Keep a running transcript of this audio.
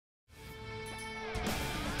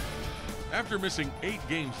After missing 8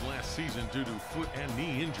 games last season due to foot and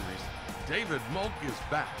knee injuries, David Molk is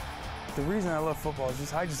back. The reason I love football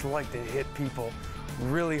is I just like to hit people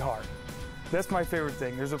really hard. That's my favorite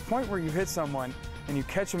thing. There's a point where you hit someone and you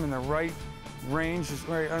catch them in the right range, just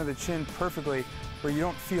right under the chin perfectly, where you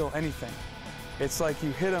don't feel anything. It's like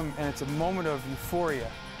you hit them and it's a moment of euphoria,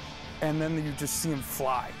 and then you just see them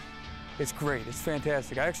fly. It's great. It's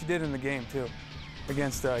fantastic. I actually did in the game too,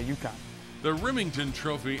 against UConn. The Remington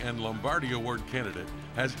Trophy and Lombardi Award candidate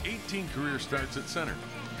has 18 career starts at center.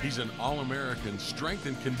 He's an All-American strength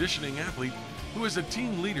and conditioning athlete who is a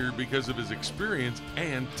team leader because of his experience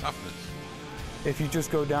and toughness. If you just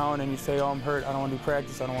go down and you say, oh, I'm hurt, I don't want to do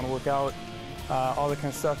practice, I don't want to work out, all that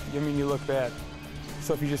kind of stuff, I mean, you look bad.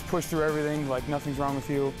 So if you just push through everything like nothing's wrong with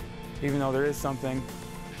you, even though there is something,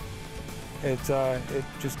 it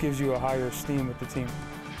just gives you a higher esteem with the team.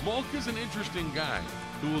 Molk is an interesting guy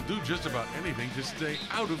who will do just about anything to stay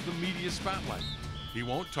out of the media spotlight. He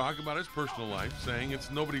won't talk about his personal life, saying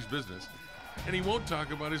it's nobody's business, and he won't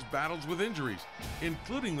talk about his battles with injuries,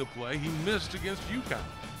 including the play he missed against UConn.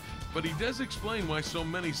 But he does explain why so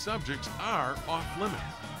many subjects are off limits.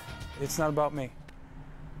 It's not about me.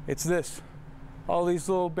 It's this. All these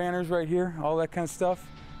little banners right here, all that kind of stuff,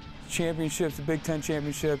 championships, the Big Ten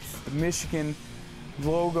championships, the Michigan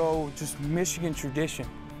logo, just Michigan tradition.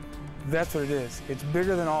 That's what it is. It's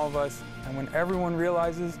bigger than all of us, and when everyone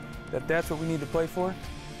realizes that that's what we need to play for,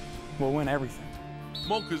 we'll win everything.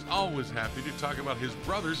 Molk is always happy to talk about his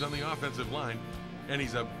brothers on the offensive line, and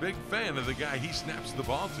he's a big fan of the guy he snaps the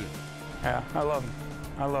ball to. Yeah, I love him.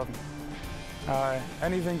 I love him.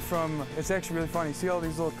 Anything from, it's actually really funny, see all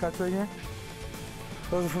these little cuts right here?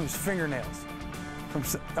 Those are from his fingernails, from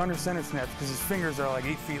under center snaps, because his fingers are like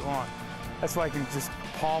 8 feet long. That's why I can just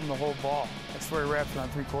palm the whole ball. That's where he wraps around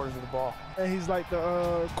 3/4 of the ball. And he's like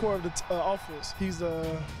the core of the offense. He's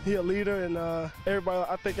a leader, and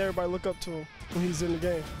I think everybody look up to him when he's in the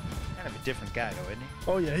game. Kind of a different guy, though, isn't he?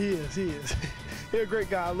 Oh yeah, he is. He is. He's a great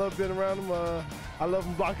guy. I love being around him. I love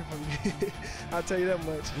him blocking for me. I'll tell you that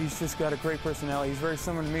much. He's just got a great personality. He's very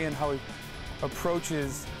similar to me in how he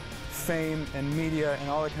approaches fame and media and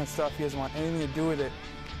all that kind of stuff. He doesn't want anything to do with it,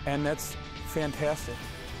 and that's fantastic.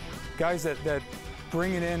 Guys that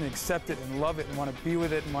bring it in and accept it and love it and want to be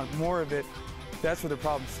with it and want more of it, that's where the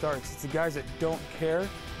problem starts. It's the guys that don't care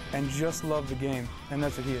and just love the game, and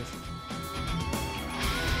that's what he is.